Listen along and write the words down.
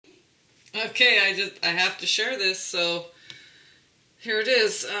Okay, I have to share this, so here it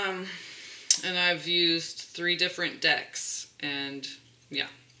is. And I've used 3 different decks, and yeah.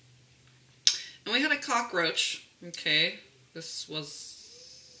 And we had a cockroach. Okay, this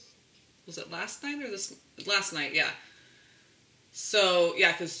was it last night or this last night? Yeah. So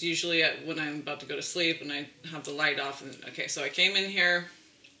yeah, because usually when I'm about to go to sleep and I have the light off, and okay, so I came in here.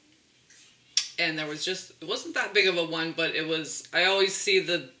 And there was just, it wasn't that big of a one, but it was, I always see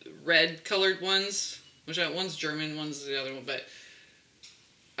the red colored ones, which one's German, one's the other one, but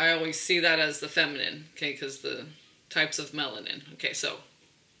I always see that as the feminine, okay, because the types of melanin. Okay, so,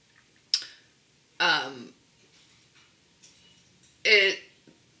 it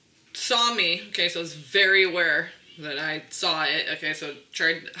saw me, okay, so I was very aware that I saw it, okay, so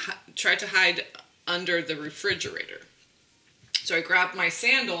tried to hide under the refrigerator. So I grabbed my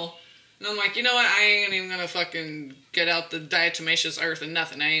sandal. And I'm like, you know what, I ain't even gonna fucking get out the diatomaceous earth and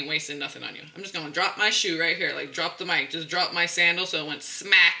nothing. I ain't wasting nothing on you. I'm just gonna drop my shoe right here, like drop the mic, just drop my sandal so it went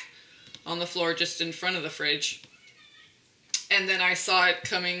smack on the floor just in front of the fridge. And then I saw it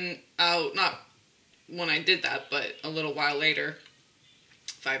coming out, not when I did that, but a little while later,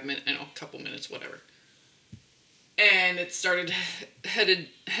 5 minutes, you know, a couple minutes, whatever. And it started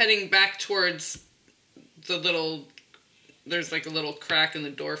heading back towards the little, there's like a little crack in the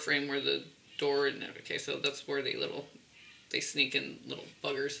door frame where the door, and okay, so that's where they sneak in, little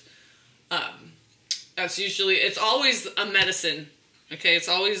buggers. That's usually, it's always a medicine, okay, it's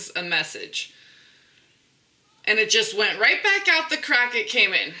always a message. And it just went right back out the crack it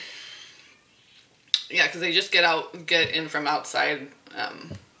came in. Yeah, because they just get in from outside,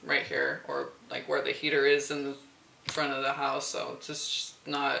 right here, or like where the heater is in the front of the house, so it's just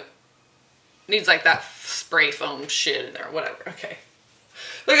not, needs like that spray foam shit in there, whatever. Okay.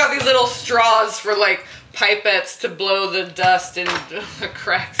 They got these little straws for like pipettes to blow the dust and the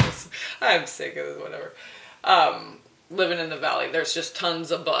cracks. I'm sick of this, whatever. Living in the valley, there's just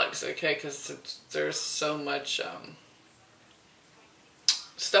tons of bugs, okay, because there's so much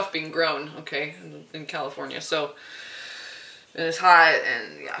stuff being grown, okay, in California. So and it's hot,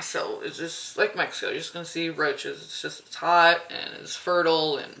 and yeah, so it's just like Mexico. You're just gonna see roaches. It's hot and it's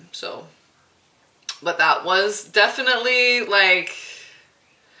fertile, and so. But that was definitely, like,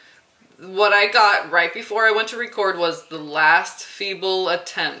 what I got right before I went to record was the last feeble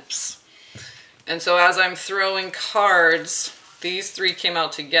attempts. And so as I'm throwing cards, these 3 came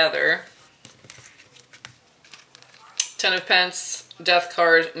out together. 10 of Pence, Death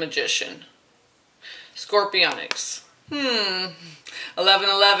card, Magician. Scorpionics.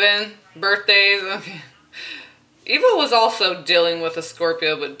 11/11, birthdays, okay. Eva was also dealing with a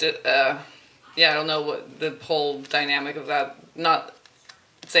Scorpio, but yeah, I don't know what the whole dynamic of that. Not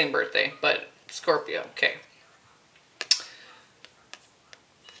same birthday, but Scorpio. Okay.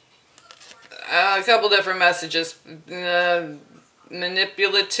 A couple different messages.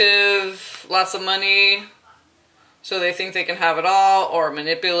 Manipulative, lots of money, so they think they can have it all, or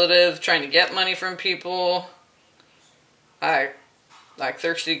manipulative, trying to get money from people. I like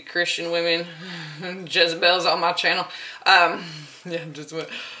thirsty Christian women. Jezebel's on my channel. Yeah, just what.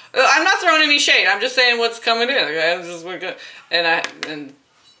 I'm not throwing any shade. I'm just saying what's coming in. Okay, this is what good. And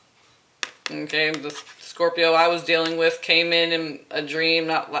okay, the Scorpio I was dealing with came in a dream,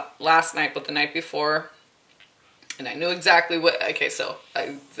 not last night, but the night before, and I knew exactly what. Okay, so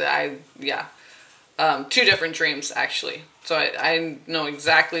yeah, 2 different dreams actually. So I know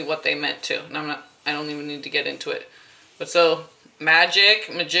exactly what they meant to, and I don't even need to get into it. But so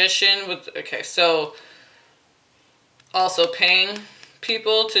magic, magician with okay, so also paying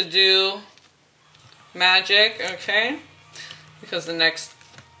people to do magic, okay, because the next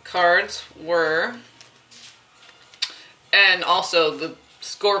cards were, and also the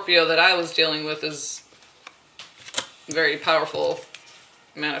Scorpio that I was dealing with is very powerful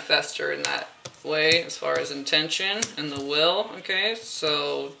manifester in that way as far as intention and the will, okay,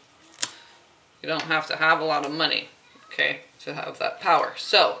 so you don't have to have a lot of money, okay, to have that power.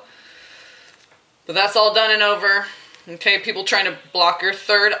 So, but that's all done and over. Okay, people trying to block your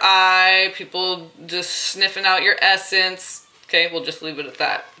third eye, people just sniffing out your essence. Okay, we'll just leave it at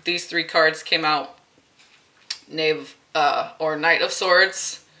that. These 3 cards came out. Knave, or Knight of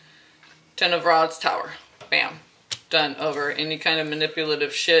Swords, 10 of Rods, Tower. Bam. Done, over. Any kind of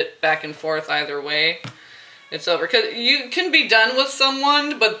manipulative shit back and forth either way, it's over. Because you can be done with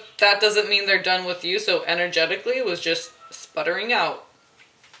someone, but that doesn't mean they're done with you. So energetically, it was just sputtering out.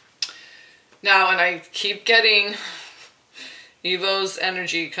 Now, and I keep getting Evo's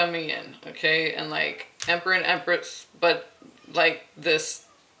energy coming in, okay? And like Emperor and Empress, but like this,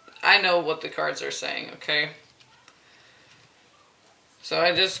 I know what the cards are saying, okay? So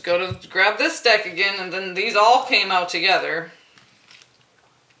I just go to grab this deck again, and then these all came out together.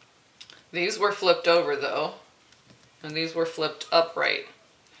 These were flipped over though, and these were flipped upright.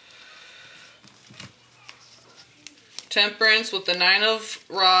 Temperance with the 9 of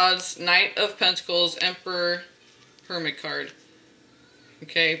Rods, Knight of Pentacles, Emperor, Hermit card.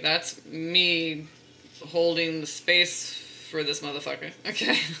 Okay, that's me holding the space for this motherfucker.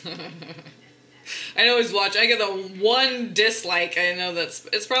 Okay. I know he's watching. I get the one dislike. I know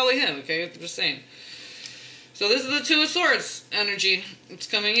it's probably him. Okay, I'm just saying. So this is the 2 of Swords energy. It's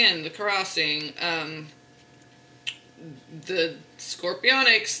coming in. The crossing. The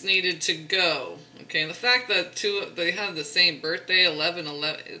Scorpionics needed to go. Okay, and the fact that they have the same birthday,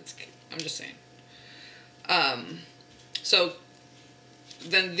 11/11. I'm just saying. So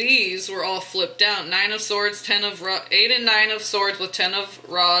then these were all flipped down. 9 of Swords, 10 of 8 and 9 of Swords with 10 of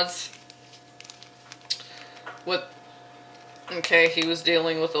Rods. Okay, he was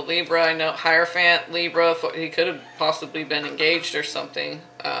dealing with a Libra. I know, Hierophant, Libra. He could have possibly been engaged or something.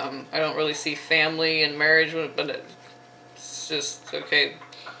 I don't really see family and marriage, but it's just, okay,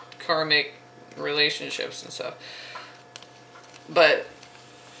 karmic relationships and stuff. But,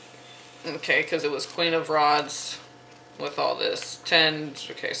 okay, because it was Queen of Rods with all this. 10,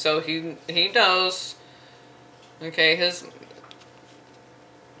 okay, so he knows. Okay,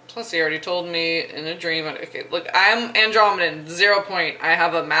 plus, he already told me in a dream. Okay, look, I'm Andromedan, 0 point. I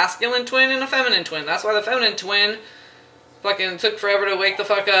have a masculine twin and a feminine twin. That's why the feminine twin fucking took forever to wake the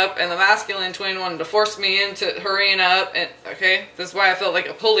fuck up, and the masculine twin wanted to force me into hurrying up. And okay, this is why I felt like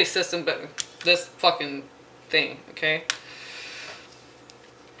a pulley system, but this fucking thing, okay?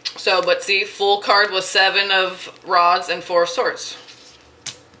 So, but see, full card was 7 of Rods and 4 of Swords.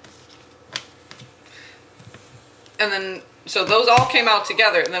 And then, so those all came out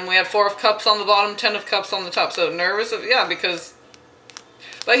together. And then we had 4 of Cups on the bottom, 10 of Cups on the top. So nervous of, yeah, because,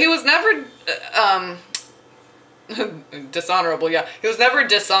 but he was never, dishonorable, yeah. He was never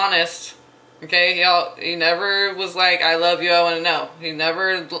dishonest. Okay, he never was like, I love you, I want to know. He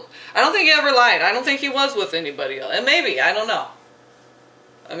never, I don't think he ever lied. I don't think he was with anybody else. And maybe, I don't know.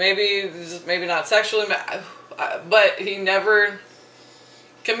 Maybe not sexually, but he never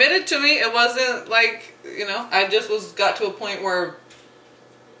committed to me. It wasn't like, you know, I just got to a point where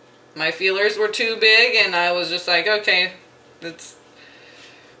my feelers were too big, and I was just like, okay,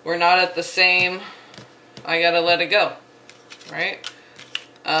 we're not at the same, I gotta let it go, right?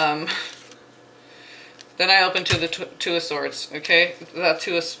 Then I opened to the 2 of Swords, okay? The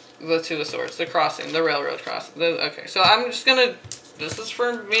 2 of Swords, the crossing, the railroad crossing. Okay, so I'm just gonna, this is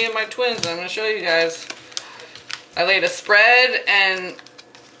for me and my twins. I'm gonna show you guys. I laid a spread, and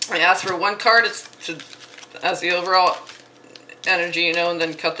I asked for 1 card as the overall energy, you know, and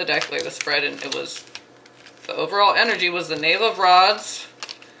then cut the deck, lay the spread, and it was, the overall energy was the Knave of Rods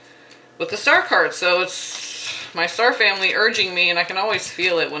with the Star card. So it's my Star family urging me, and I can always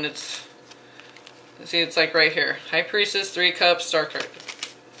feel it when it's, see, it's like right here. High Priestess, 3 Cups, Star card.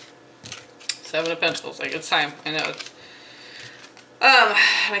 7 of Pentacles, like it's time. I know it's,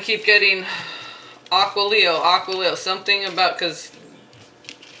 I keep getting Aqua Leo, something about, because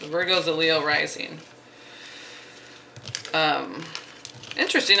Virgo's a Leo rising.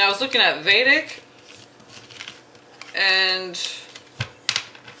 Interesting, I was looking at Vedic, and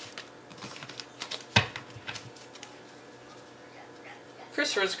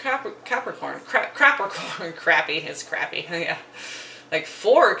Christopher's Capricorn. Capricorn, crappy, it's crappy, yeah. Like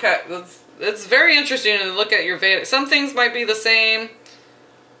 4, it's very interesting to look at your Vedic. Some things might be the same,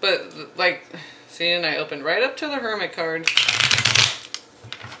 but like, see, and I opened right up to the Hermit card.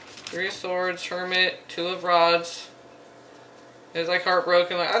 3 of Swords, Hermit, 2 of Rods. It was like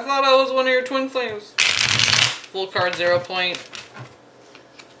heartbroken, like, I thought I was one of your twin flames. Full card, 0 point.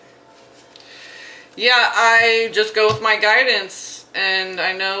 Yeah, I just go with my guidance, and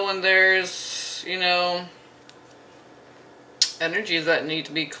I know when there's, you know, energies that need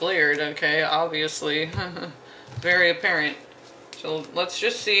to be cleared, okay, obviously. Very apparent. So let's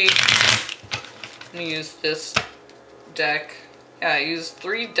just see. Let me use this deck. Yeah, I used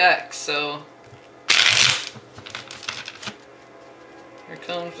 3 decks, so here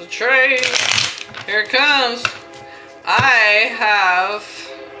comes the tray. Here it comes. I have,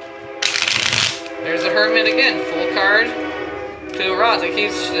 there's a Hermit again, full card, 2 of Rods.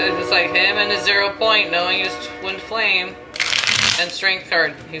 It's like him and his 0 point, knowing his twin flame, and Strength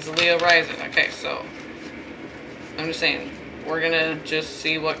card. He's a Leo rising. Okay, so I'm just saying, we're gonna just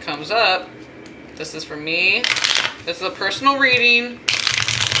see what comes up. This is for me. This is a personal reading,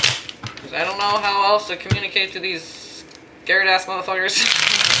 because I don't know how else to communicate to these scared ass motherfuckers.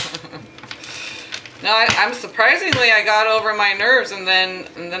 No, I'm surprisingly I got over my nerves, and then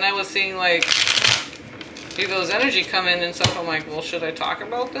I was seeing like Ego's energy come in and stuff. I'm like, well, should I talk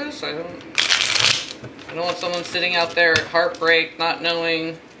about this? I don't want someone sitting out there at heartbreak, not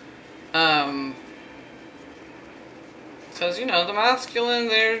knowing. Because you know the masculine,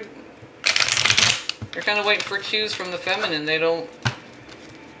 they're kind of waiting for cues from the feminine. They don't.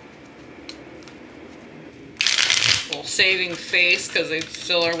 Well, saving face because they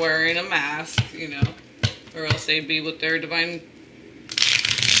still are wearing a mask, you know, or else they'd be with their divine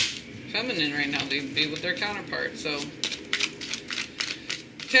feminine right now. They'd be with their counterpart. So,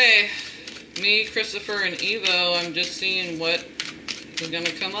 okay, me, Christopher, and Evo. I'm just seeing what is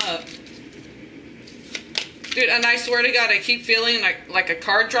gonna come up, dude. And I swear to God, I keep feeling like a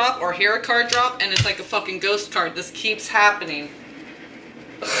card drop or hear a card drop, and it's like a fucking ghost card. This keeps happening.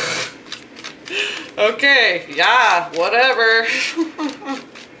 Okay, yeah, whatever.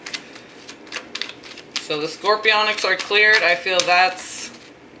 So the Scorpionics are cleared. I feel that's...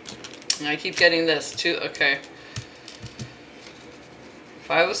 I keep getting this too. Okay.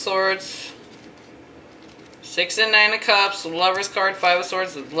 5 of Swords. 6 and 9 of Cups. Lover's card, 5 of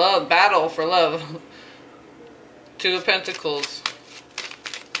Swords. Love, battle for love. 2 of Pentacles.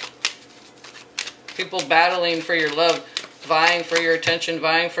 People battling for your love. Vying for your attention,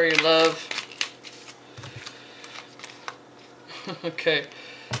 vying for your love. Okay,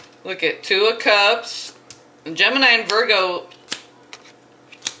 look at 2 of Cups. Gemini and Virgo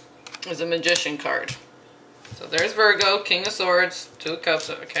is a Magician card. So there's Virgo, King of Swords, 2 of Cups.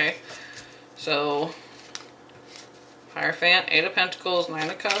 Okay, so Hierophant, 8 of Pentacles, 9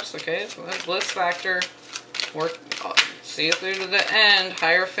 of Cups. Okay, so that's bliss factor. Work, see it through to the end.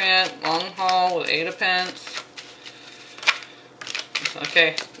 Hierophant, long haul with 8 of Pence.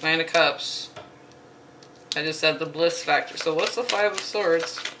 Okay, 9 of Cups. I just said the bliss factor. So what's the 5 of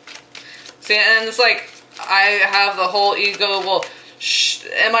Swords? See, and it's like, I have the whole ego, well,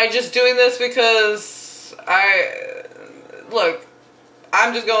 am I just doing this because look,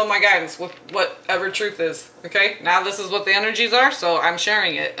 I'm just going with my guidance with whatever truth is, okay? Now this is what the energies are, so I'm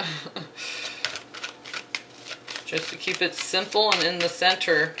sharing it. Just to keep it simple and in the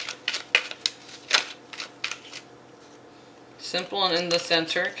center. Simple and in the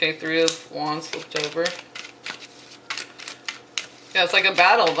center. Okay, 3 of Wands flipped over. Yeah, it's like a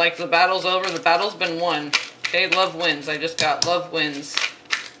battle. Like the battle's over. The battle's been won. Okay, love wins. I just got love wins.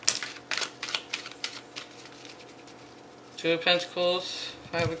 2 of Pentacles.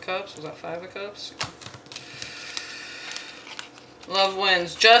 5 of Cups. Was that 5 of Cups? Love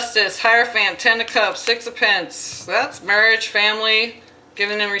wins. Justice. Hierophant. 10 of Cups. 6 of Pence. That's marriage, family,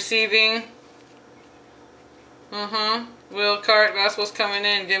 giving and receiving. Wheel card. That's what's coming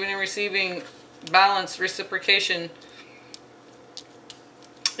in. Giving and receiving. Balance. Reciprocation.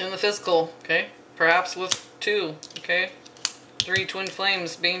 In the physical, okay? Perhaps with 2, okay? 3 twin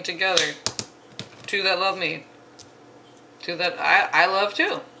flames being together. 2 that love me. 2 that I love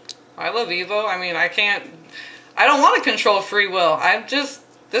too. I love Evo. I mean, I don't want to control free will.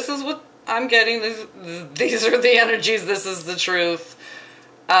 This is what I'm getting. These are the energies. This is the truth.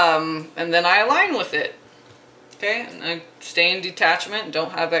 And then I align with it. Okay? And I stay in detachment,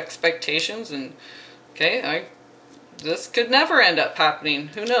 don't have expectations, and okay, this could never end up happening.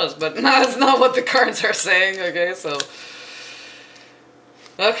 Who knows? But that's not what the cards are saying. Okay, so.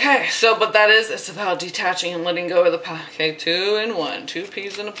 Okay, so, but that is, it's about detaching and letting go of the pod. Okay, 2 in 1. 2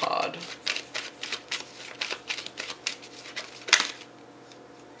 peas in a pod.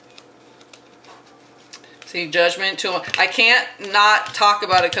 See, Judgment, 2. I can't not talk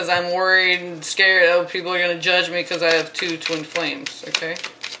about it because I'm worried and scared. Oh, people are going to judge me because I have 2 twin flames. Okay.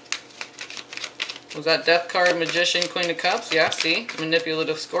 Was that Death card, Magician, Queen of Cups? Yeah, see?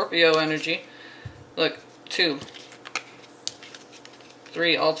 Manipulative Scorpio energy. Look, 2.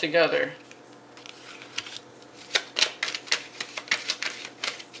 3 all together.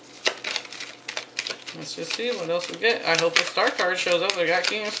 Let's just see what else we get. I hope the Star card shows up. I got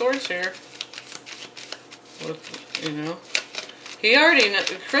King of Swords here. With, you know. He already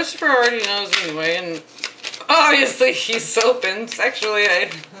knows. Christopher already knows anyway, and obviously he's open sexually.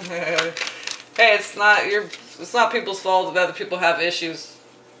 Hey, it's not people's fault that other people have issues,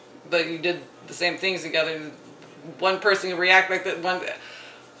 but you did the same things together. One person can react like that.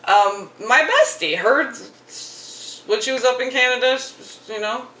 My bestie, when she was up in Canada, you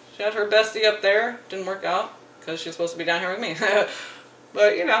know, she had her bestie up there. Didn't work out because she's supposed to be down here with me.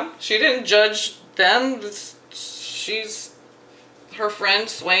 But you know, she didn't judge them. She's her friend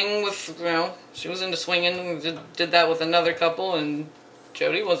swaying with, you know, she was into swinging and did that with another couple, and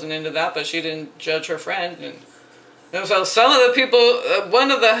Jody wasn't into that, but she didn't judge her friend. And so some of the people,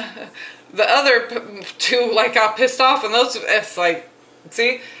 the other two like got pissed off, and those, it's like,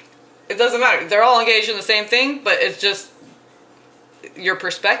 see, it doesn't matter. They're all engaged in the same thing, but it's just your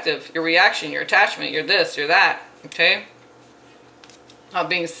perspective, your reaction, your attachment, your this, your that, okay? Not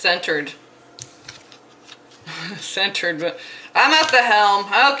being centered. Centered, but I'm at the helm.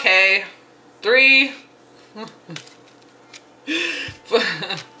 Okay. 3.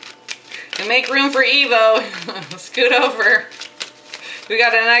 And make room for Evo. Scoot over. We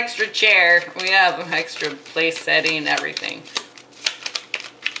got an extra chair. We have an extra place setting and everything.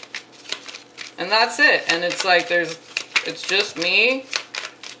 And that's it. And it's like it's just me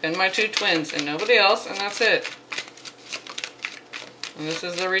and my 2 twins and nobody else, and that's it. And this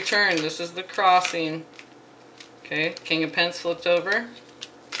is the return. This is the crossing. Okay, King of Pence flipped over.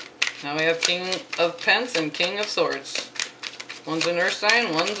 Now we have King of Pence and King of Swords. One's an earth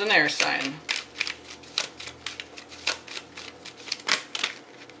sign, one's an air sign.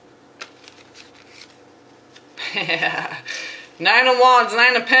 Yeah. 9 of Wands,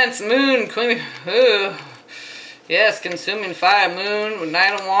 9 of Pence, Moon, Queen. Ooh. Yes, consuming fire, Moon with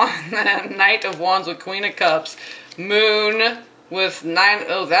 9 of Wands, Knight of Wands with Queen of Cups, Moon with 9.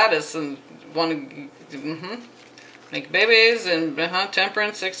 Oh, that is some one. Make babies and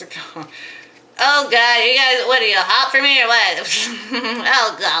Temperance, 6 of Cups. Oh God, you guys, what are you, hot for me or what?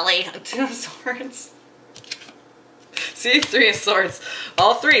 Oh golly, 2 of Swords. See, 3 of Swords.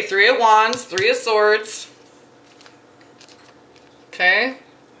 All 3. 3 of Wands, 3 of Swords. Okay.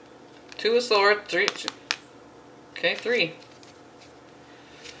 2 of Swords, 3. Okay, 3.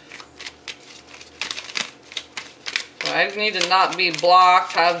 So I need to not be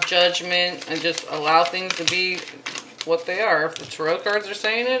blocked, have judgment, and just allow things to be what they are. If the tarot cards are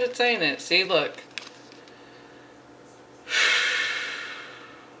saying it, it's saying it. See, look.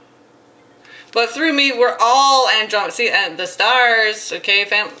 But through me, we're all Andromedan. See, and the stars, okay,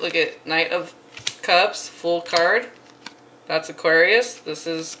 fam, look at Knight of Cups, full card. That's Aquarius. This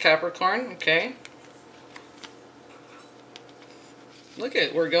is Capricorn, okay. Look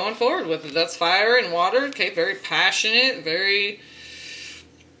at, we're going forward with it. That's fire and water, okay, very passionate, very,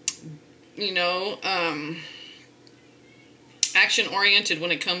 you know, action-oriented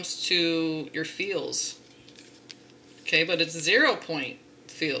when it comes to your feels. Okay, but it's 0 point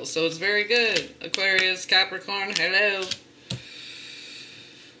feels, so it's very good. Aquarius, Capricorn, hello.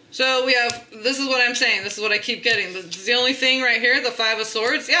 So we have, this is what I'm saying, this is what I keep getting. This is the only thing right here, the 5 of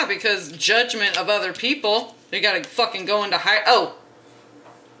Swords. Yeah, because judgment of other people. You gotta fucking go into hide. Oh!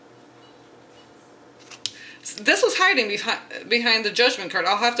 This was hiding behind the Judgment card.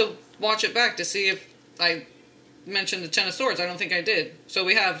 I'll have to watch it back to see if I mentioned the 10 of Swords. I don't think I did. So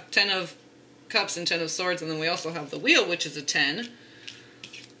we have 10 of Cups and 10 of Swords, and then we also have the Wheel, which is a 10.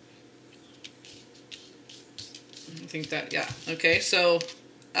 I think that, yeah. Okay, so,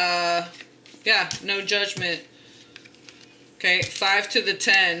 yeah, no judgment. Okay, 5 to the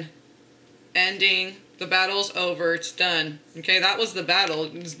 10. Ending. The battle's over. It's done. Okay, that was the battle.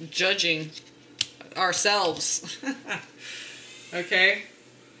 It was judging ourselves. Okay.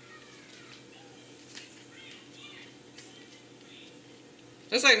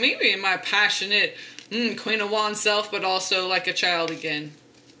 It's like me being my passionate Queen of Wands self, but also like a child again.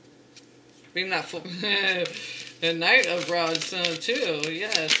 Being that full. The Knight of Rods too.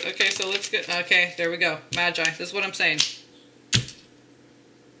 Yes. Okay, so let's get. Okay, there we go. Magi. This is what I'm saying.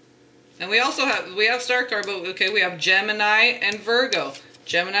 And we also have star card, but okay, we have Gemini and Virgo.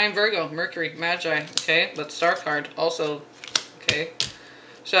 Gemini and Virgo, Mercury, Magi, okay, but star card also, okay.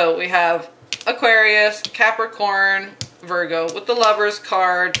 So we have Aquarius, Capricorn, Virgo with the Lovers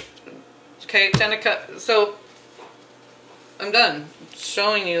card, okay, 10 of Cups. So I'm done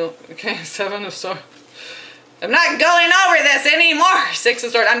showing you, okay, 7 of Swords. I'm not going over this anymore. 6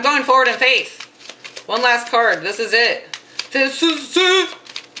 of Swords. I'm going forward in faith. One last card. This is it. This is it.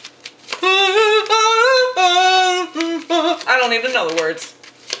 I don't even know the words.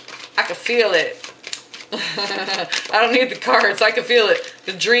 I can feel it. I don't need the cards. I can feel it.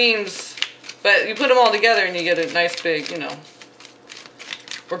 The dreams. But you put them all together and you get a nice big, you know.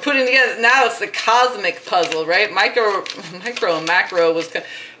 We're putting together. Now it's the cosmic puzzle, right? Micro and macro was.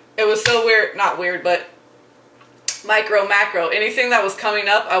 It was so weird. Not weird, but micro, macro. Anything that was coming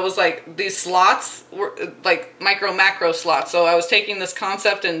up, I was like, these slots were like micro, macro slots. So I was taking this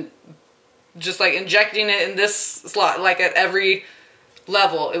concept and just like injecting it in this slot, like at every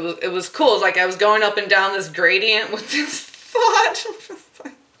level. It was cool. It was like I was going up and down this gradient with this thought.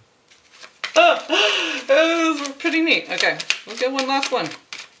 It was pretty neat. Okay, let's get one last one.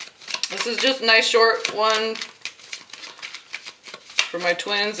 This is just a nice short one for my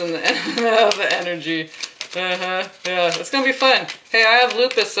twins and the energy. Yeah, it's gonna be fun. Hey, I have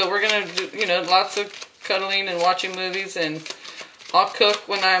lupus, so we're gonna do, you know, lots of cuddling and watching movies, and I'll cook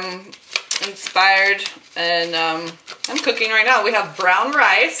when I'm inspired. And I'm cooking right now. We have brown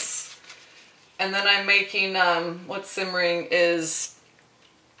rice, and then I'm making what's simmering is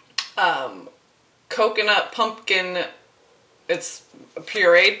coconut pumpkin. It's a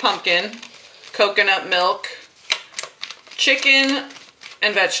pureed pumpkin, coconut milk, chicken,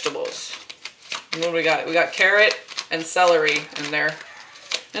 and vegetables. And what do we got? We got carrot and celery in there.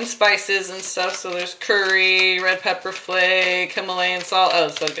 And spices and stuff. So there's curry, red pepper flake, Himalayan salt. Oh,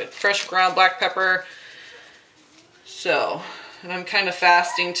 so good. Fresh ground black pepper. So, and I'm kind of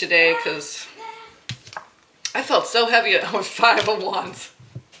fasting today because I felt so heavy at 5 of Wands.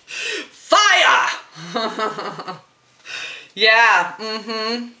 Fire! Yeah,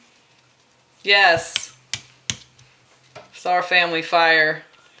 yes. Star family fire.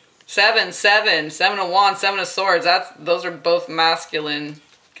 7 of Wands, 7 of Swords. Those are both masculine.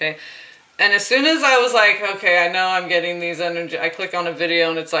 Okay. And as soon as I was like, okay, I know I'm getting these energy, I click on a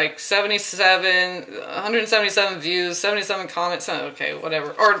video and it's like 177 views, 77 comments. Okay,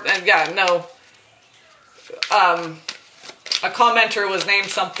 whatever. Or, yeah, no. A commenter was named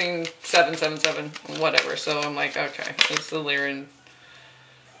something 777, whatever. So I'm like, okay, it's the Lyran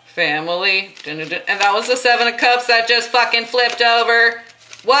family. And that was the 7 of Cups that just fucking flipped over.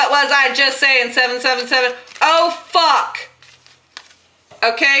 What was I just saying? 777. Oh, fuck.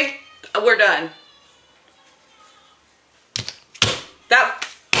 Okay, we're done. That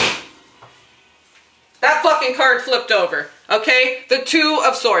fucking card flipped over. Okay, the 2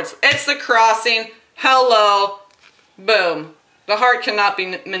 of Swords. It's the crossing. Hello. Boom. The heart cannot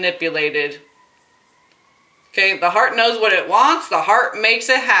be manipulated. Okay, the heart knows what it wants. The heart makes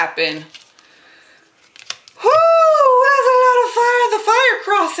it happen. Whoo! That's a lot of fire. The fire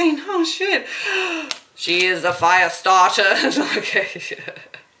crossing. Oh, shit. She is the fire starter. Okay.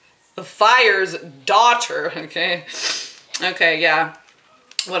 The fire's daughter. Okay. Okay, yeah.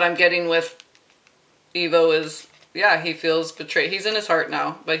 What I'm getting with Evo is, yeah, he feels betrayed. He's in his heart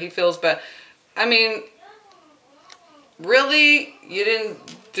now, but he feels bad. I mean, really, you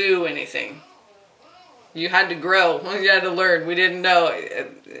didn't do anything. You had to grow. You had to learn. We didn't know.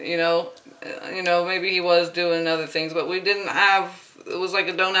 You know, maybe he was doing other things, but we didn't have, it was like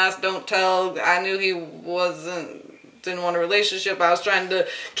a don't ask, don't tell. I knew he didn't want a relationship. I was trying to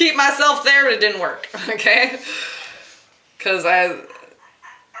keep myself there, but it didn't work. Okay? Because I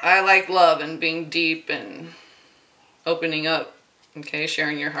like love and being deep and opening up. Okay?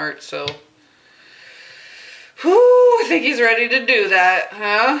 Sharing your heart. So, whew, I think he's ready to do that.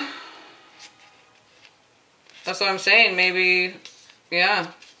 Huh? That's what I'm saying. Maybe, yeah.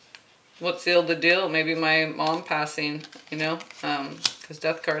 What sealed the deal? Maybe my mom passing, you know? Because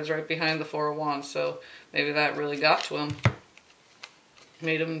death card's right behind the 4 of Wands. So maybe that really got to him.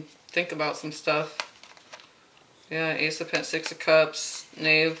 Made him think about some stuff. Yeah, Ace of Pentacles, 6 of Cups,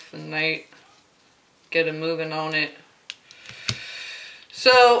 Knave, and Knight. Get him moving on it.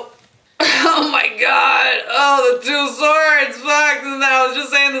 So, oh my god. Oh, the 2 of Swords. Fuck. And then I was just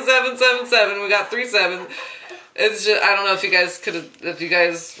saying the 777. We got 3 7s. It's just, I don't know if you guys if you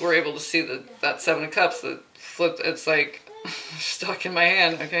guys were able to see that 7 of Cups that flipped. It's like stuck in my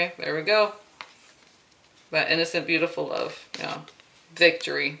hand. Okay, there we go. That innocent, beautiful love. Yeah,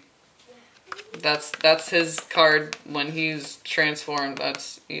 victory. That's his card when he's transformed.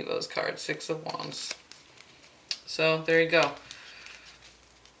 That's Evo's card, 6 of Wands. So there you go.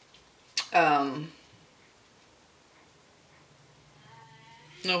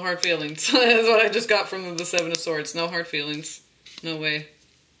 No hard feelings. That's what I just got from the 7 of Swords. No hard feelings. No way.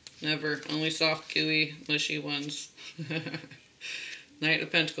 Never. Only soft, gooey, mushy ones. Knight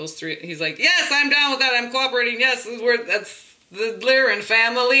of Pentacles, 3. He's like, yes, I'm down with that. I'm cooperating. Yes, that's the Lyran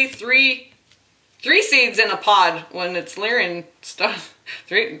family. 3 seeds in a pod when it's Lyran stuff.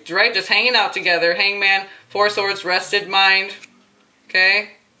 3, right? Just hanging out together. Hangman, 4 Swords, rested mind.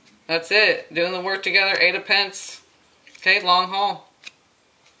 Okay? That's it. Doing the work together. 8 of Pentacles. Okay, long haul.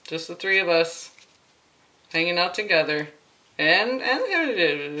 Just the 3 of us hanging out together, and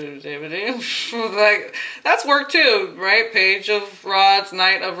like that's work too, right? Page of Rods,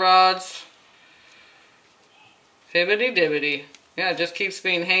 Knight of Rods, hibbity dibbity. Yeah, it just keeps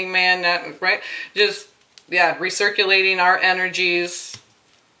being Hangman, right? Just yeah, recirculating our energies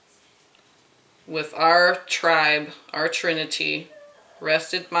with our tribe, our trinity.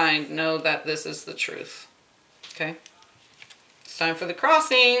 Rested mind, know that this is the truth. Okay. It's time for the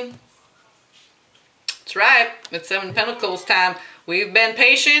crossing. That's right. It's 7 of Pentacles time. We've been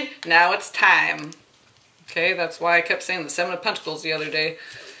patient. Now it's time. Okay, that's why I kept saying the 7 of Pentacles the other day.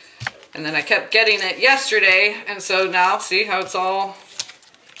 And then I kept getting it yesterday, and so now see how it's all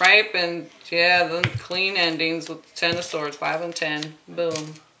ripe and yeah, the clean endings with the 10 of Swords, 5 and 10.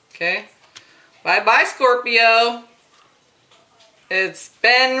 Boom. Okay. Bye-bye, Scorpio. It's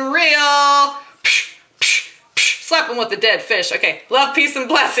been real. Slap him with the dead fish. Okay. Love, peace, and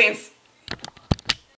blessings.